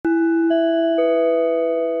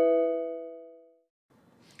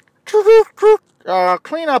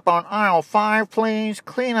Clean up on aisle 5, please.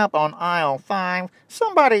 Clean up on aisle 5.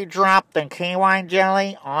 Somebody drop the KY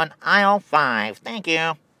jelly on aisle 5. Thank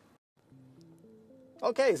you.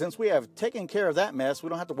 Okay, since we have taken care of that mess, we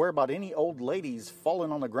don't have to worry about any old ladies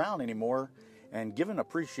falling on the ground anymore, and giving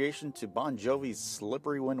appreciation to Bon Jovi's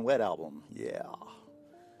Slippery When Wet album. Yeah,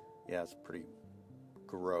 it's pretty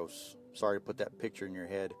gross. Sorry to put that picture in your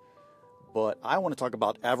head. But I want to talk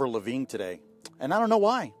about Avril Lavigne today. And I don't know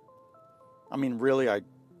why. I mean, really, I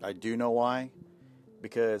do know why.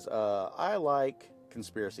 Because I like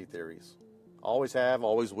conspiracy theories. Always have,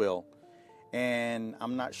 always will. And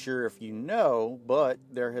I'm not sure if you know, but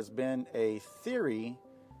there has been a theory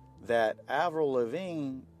that Avril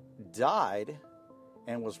Lavigne died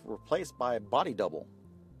and was replaced by a body double.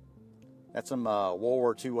 That's some World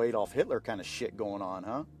War II Adolf Hitler kind of shit going on,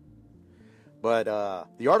 huh? But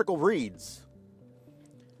the article reads,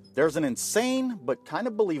 there's an insane but kind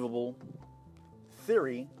of believable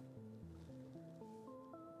theory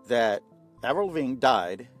that Avril Lavigne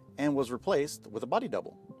died and was replaced with a body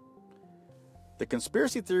double. The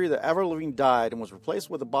conspiracy theory that Avril Lavigne died and was replaced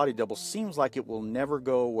with a body double seems like it will never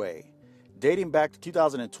go away. Dating back to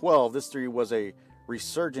 2012, this theory was a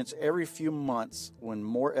resurgence every few months when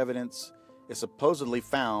more evidence is supposedly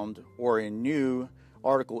found or a new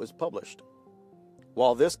article is published.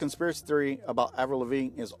 While this conspiracy theory about Avril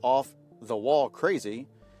Lavigne is off the wall crazy,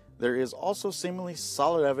 there is also seemingly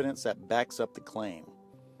solid evidence that backs up the claim.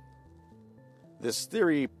 This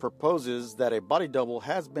theory proposes that a body double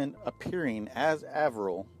has been appearing as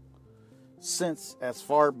Avril since as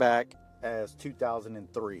far back as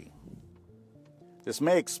 2003. This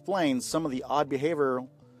may explain some of the odd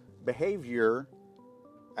behavior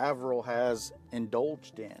Avril has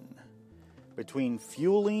indulged in, between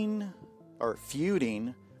feuding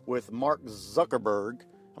with Mark Zuckerberg.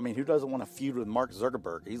 I mean, who doesn't want to feud with Mark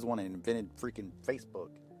Zuckerberg? He's the one that invented freaking Facebook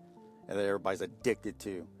and that everybody's addicted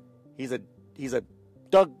to. He's a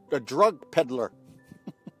drug peddler.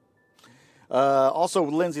 Also,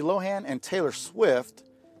 Lindsay Lohan and Taylor Swift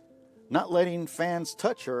not letting fans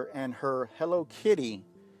touch her and her Hello Kitty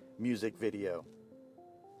music video.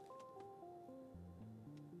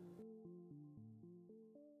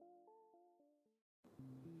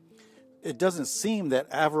 It doesn't seem that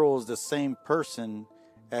Avril is the same person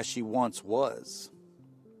as she once was.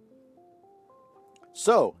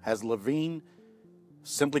 So, has Lavigne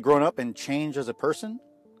simply grown up and changed as a person,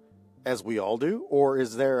 as we all do? Or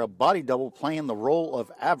is there a body double playing the role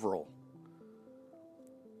of Avril?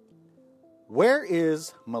 Where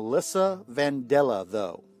is Melissa Vandella,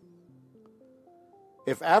 though?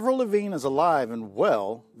 If Avril Lavigne is alive and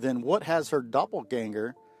well, then what has her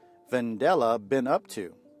doppelganger, Vandella, been up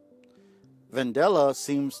to? Vandella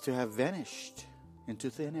seems to have vanished into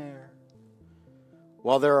thin air.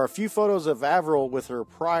 While there are a few photos of Avril with her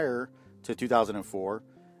prior to 2004,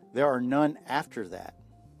 there are none after that.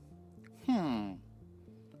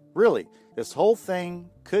 Really, this whole thing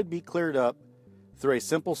could be cleared up through a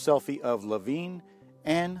simple selfie of Lavigne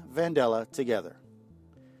and Vandella together.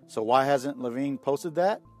 So why hasn't Lavigne posted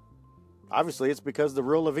that? Obviously, it's because the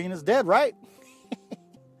real Lavigne is dead, right?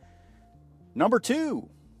 Number 2,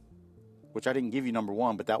 which I didn't give you number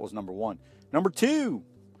 1, but that was number 1. Number 2,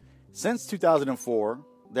 since 2004,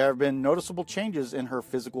 there have been noticeable changes in her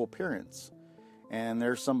physical appearance. And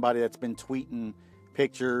there's somebody that's been tweeting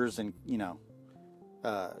pictures and,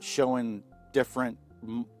 showing different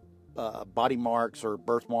body marks or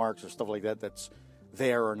birthmarks or stuff like that that's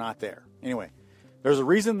there or not there. Anyway, there's a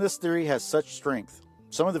reason this theory has such strength.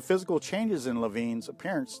 Some of the physical changes in Lavigne's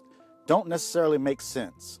appearance don't necessarily make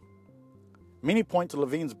sense. Many point to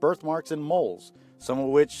Lavigne's birthmarks and moles, some of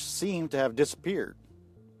which seem to have disappeared.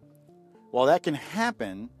 While that can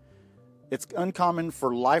happen, it's uncommon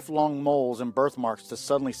for lifelong moles and birthmarks to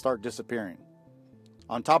suddenly start disappearing.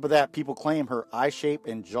 On top of that, people claim her eye shape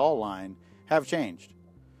and jawline have changed.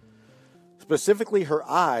 Specifically, her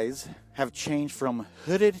eyes have changed from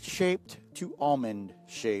hooded shaped to almond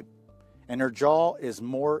shape, and her jaw is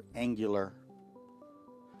more angular.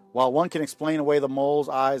 While one can explain away the moles,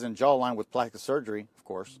 eyes, and jawline with plastic surgery, of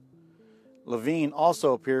course, Lavigne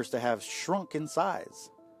also appears to have shrunk in size.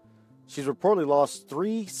 She's reportedly lost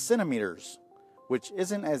 3 centimeters, which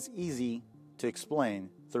isn't as easy to explain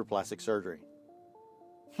through plastic surgery.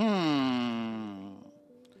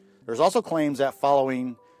 There's also claims that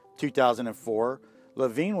following 2004,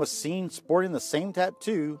 Lavigne was seen sporting the same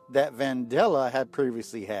tattoo that Vandella had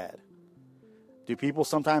previously had. Do people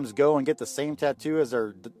sometimes go and get the same tattoo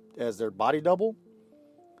as their body double?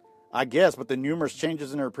 I guess, but the numerous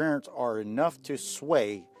changes in her appearance are enough to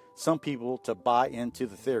sway some people to buy into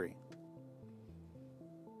the theory.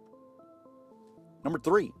 Number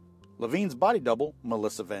 3, Levine's body double,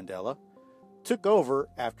 Melissa Vandella, took over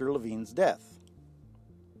after Levine's death.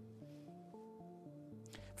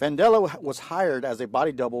 Vandella was hired as a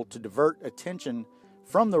body double to divert attention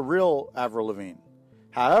from the real Avril Lavigne.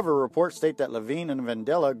 However, reports state that Lavigne and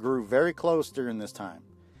Vandella grew very close during this time.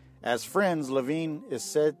 As friends, Lavigne is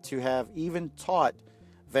said to have even taught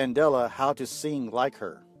Vandella how to sing like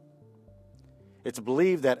her. It's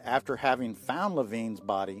believed that after having found Lavigne's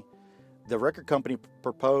body, the record company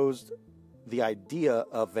proposed the idea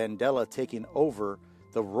of Vandella taking over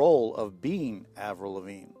the role of being Avril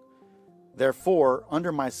Lavigne. Therefore,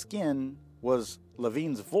 Under My Skin was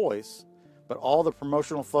Lavigne's voice, but all the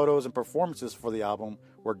promotional photos and performances for the album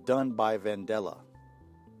were done by Vandella.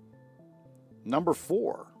 Number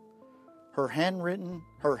 4, her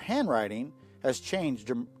handwriting has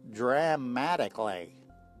changed dramatically.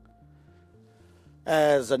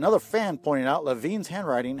 As another fan pointed out, Lavigne's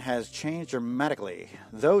handwriting has changed dramatically.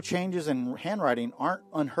 Though changes in handwriting aren't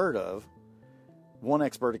unheard of, one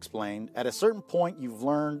expert explained, at a certain point you've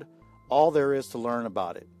learned all there is to learn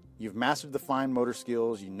about it. You've mastered the fine motor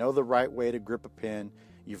skills, you know the right way to grip a pen,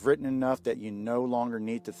 you've written enough that you no longer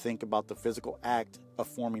need to think about the physical act of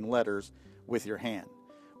forming letters with your hand.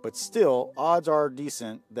 But still, odds are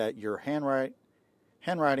decent that your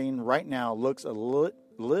handwriting right now looks a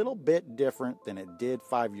little bit different than it did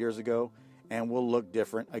 5 years ago and will look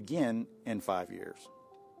different again in 5 years.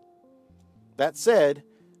 That said,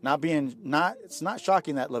 it's not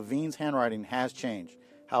shocking that Lavigne's handwriting has changed.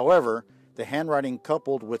 However, the handwriting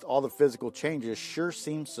coupled with all the physical changes sure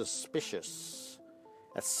seems suspicious.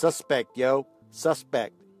 That's suspect, yo.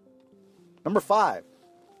 Suspect. Number 5.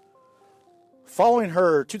 Following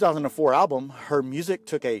her 2004 album, her music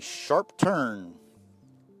took a sharp turn.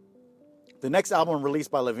 The next album released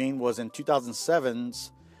by Lavigne was in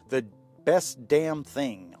 2007's The Best Damn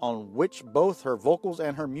Thing, on which both her vocals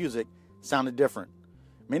and her music sounded different.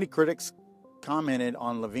 Many critics commented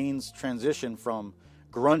on Lavigne's transition from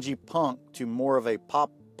grungy punk to more of a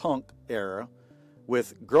pop punk era,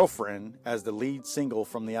 with Girlfriend as the lead single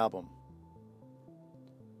from the album.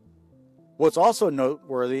 What's also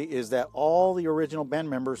noteworthy is that all the original band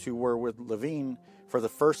members who were with Lavigne for the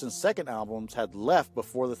first and second albums had left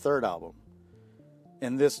before the third album.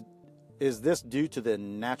 And is this due to the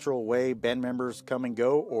natural way band members come and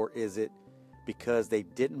go, or is it because they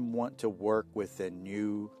didn't want to work with the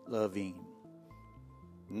new Lavigne?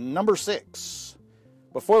 Number 6.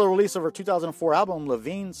 Before the release of her 2004 album,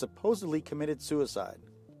 Lavigne supposedly committed suicide.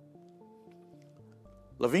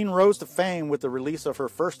 Lavigne rose to fame with the release of her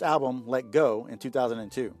first album, Let Go, in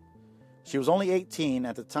 2002. She was only 18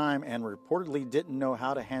 at the time and reportedly didn't know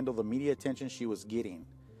how to handle the media attention she was getting.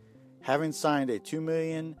 Having signed a $2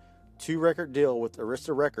 million 2-record deal with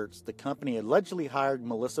Arista Records, the company allegedly hired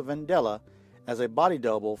Melissa Vandella as a body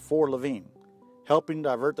double for Lavigne, helping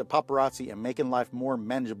divert the paparazzi and making life more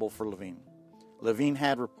manageable for Lavigne. Lavigne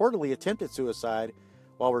had reportedly attempted suicide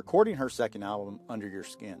while recording her second album,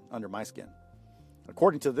 Under My Skin.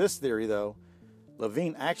 According to this theory, though,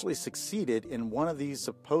 Lavigne actually succeeded in one of these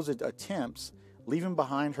supposed attempts, leaving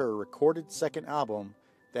behind her recorded second album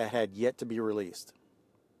that had yet to be released.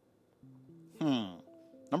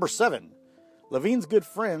 Number 7. Lavigne's good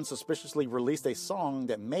friend suspiciously released a song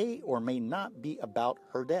that may or may not be about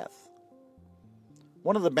her death.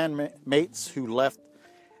 One of the bandmates who left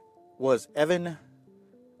was Evan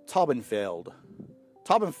Taubenfeld.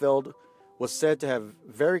 Taubenfeld was said to have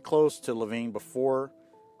very close to Lavigne before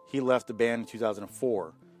he left the band in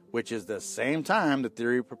 2004, which is the same time the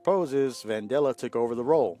theory proposes Vandella took over the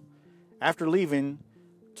role. After leaving,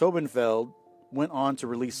 Taubenfeld went on to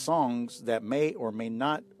release songs that may or may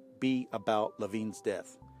not be about Lavigne's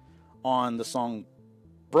death. On the song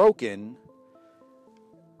Broken,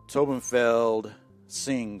 Taubenfeld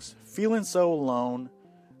sings, "Feeling so alone,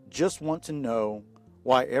 just want to know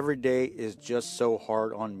why every day is just so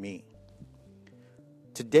hard on me.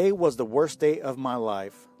 Today was the worst day of my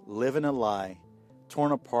life, living a lie,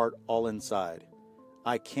 torn apart all inside.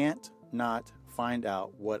 I can't not find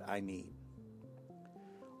out what I need."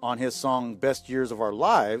 On his song Best Years of Our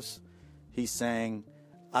Lives, he sang,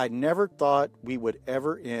 "I never thought we would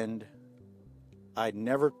ever end. I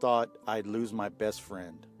never thought I'd lose my best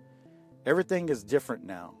friend. Everything is different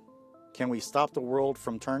now. Can we stop the world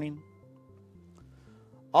from turning?"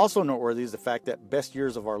 Also noteworthy is the fact that Best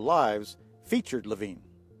Years of Our Lives featured Lavigne,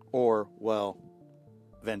 or, well,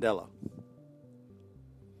 Vandella.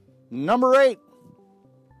 Number 8.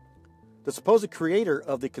 The supposed creator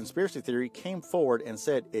of the conspiracy theory came forward and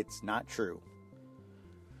said it's not true.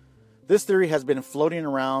 This theory has been floating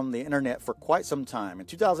around the internet for quite some time. In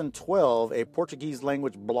 2012, a Portuguese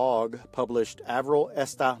language blog published Avril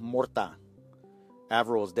está morta.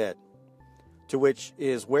 Avril is dead. To which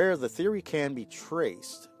is where the theory can be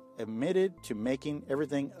traced, admitted to making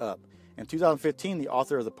everything up. In 2015, the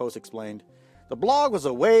author of the post explained, "The blog was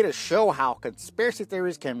a way to show how conspiracy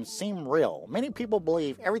theories can seem real. Many people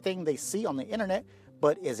believe everything they see on the internet,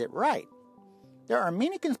 but is it right? There are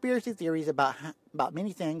many conspiracy theories about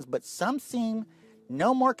many things, but some seem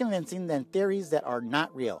no more convincing than theories that are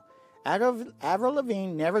not real. Avril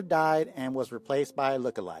Lavigne never died and was replaced by a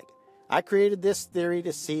lookalike. I created this theory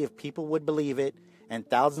to see if people would believe it, and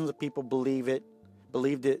thousands of people believed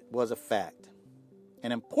it was a fact.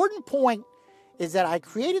 An important point is that I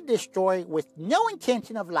created this story with no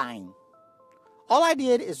intention of lying. All I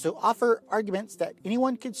did is to offer arguments that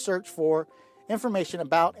anyone could search for information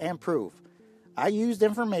about and prove. I used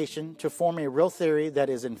information to form a real theory that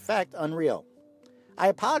is in fact unreal. I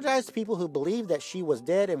apologize to people who believe that she was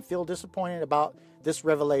dead and feel disappointed about this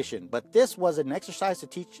revelation, but this was an exercise to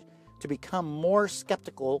teach to become more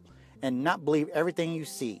skeptical and not believe everything you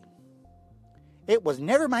see. It was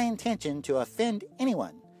never my intention to offend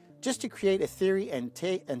anyone, just to create a theory and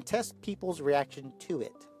test people's reaction to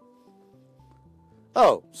it."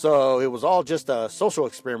 Oh, so it was all just a social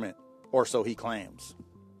experiment, or so he claims.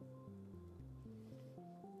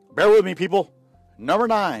 Bear with me, people. Number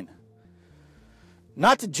 9.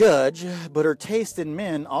 Not to judge, but her taste in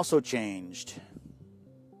men also changed.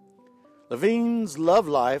 Lavigne's love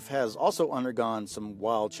life has also undergone some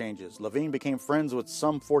wild changes. Lavigne became friends with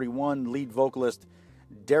Sum 41 lead vocalist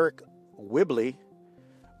Deryck Whibley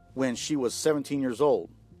when she was 17 years old.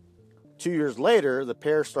 2 years later, the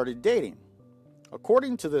pair started dating.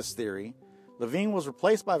 According to this theory, Lavigne was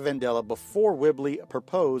replaced by Vandella before Whibley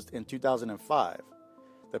proposed in 2005.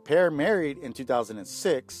 The pair married in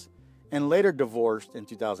 2006 and later divorced in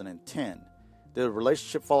 2010. Did the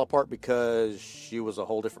relationship fall apart because she was a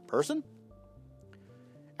whole different person?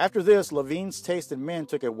 After this, Lavigne's taste in men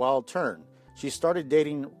took a wild turn. She started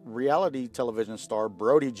dating reality television star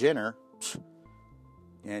Brody Jenner.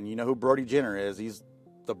 And you know who Brody Jenner is. He's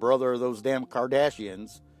the brother of those damn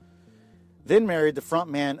Kardashians. Then married the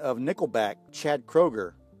frontman of Nickelback, Chad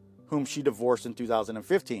Kroeger, whom she divorced in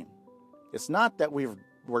 2015. It's not that we're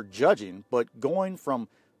judging, but going from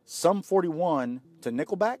Sum 41 to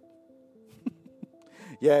Nickelback?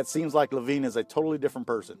 Yeah, it seems like Lavigne is a totally different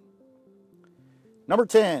person. Number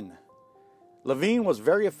 10. Lavigne was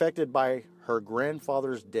very affected by her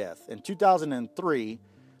grandfather's death. In 2003,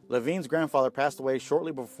 Lavigne's grandfather passed away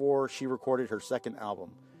shortly before she recorded her second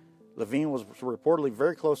album. Lavigne was reportedly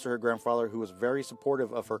very close to her grandfather, who was very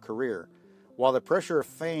supportive of her career. While the pressure of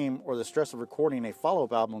fame or the stress of recording a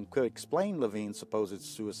follow-up album could explain Lavigne's supposed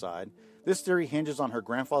suicide, this theory hinges on her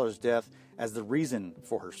grandfather's death as the reason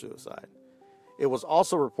for her suicide. It was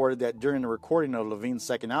also reported that during the recording of Lavigne's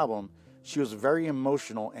second album, she was very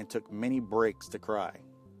emotional and took many breaks to cry.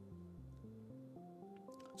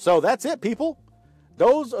 So that's it, people.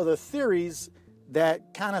 Those are the theories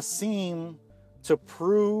that kind of seem to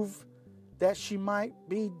prove that she might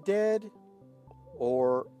be dead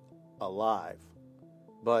or alive.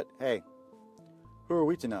 But hey, who are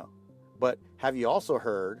we to know? But have you also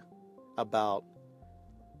heard about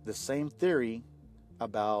the same theory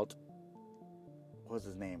about, what's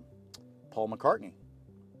his name? Paul McCartney.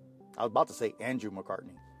 I was about to say Andrew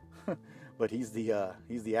McCartney, but he's the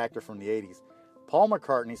actor from the 80s. Paul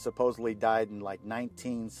McCartney supposedly died in like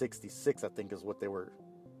 1966, I think is what they were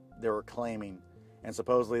claiming, and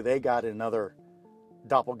supposedly they got another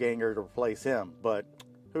doppelganger to replace him. But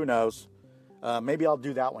who knows? Maybe I'll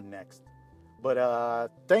do that one next. But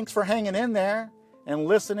thanks for hanging in there and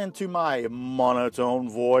listening to my monotone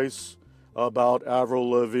voice about Avril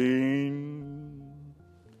Lavigne.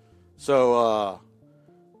 So,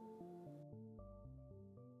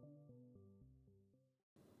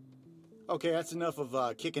 okay, that's enough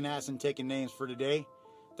of kicking ass and taking names for today.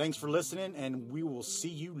 Thanks for listening, and we will see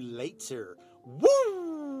you later.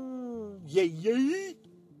 Woo! Yeah, yeah!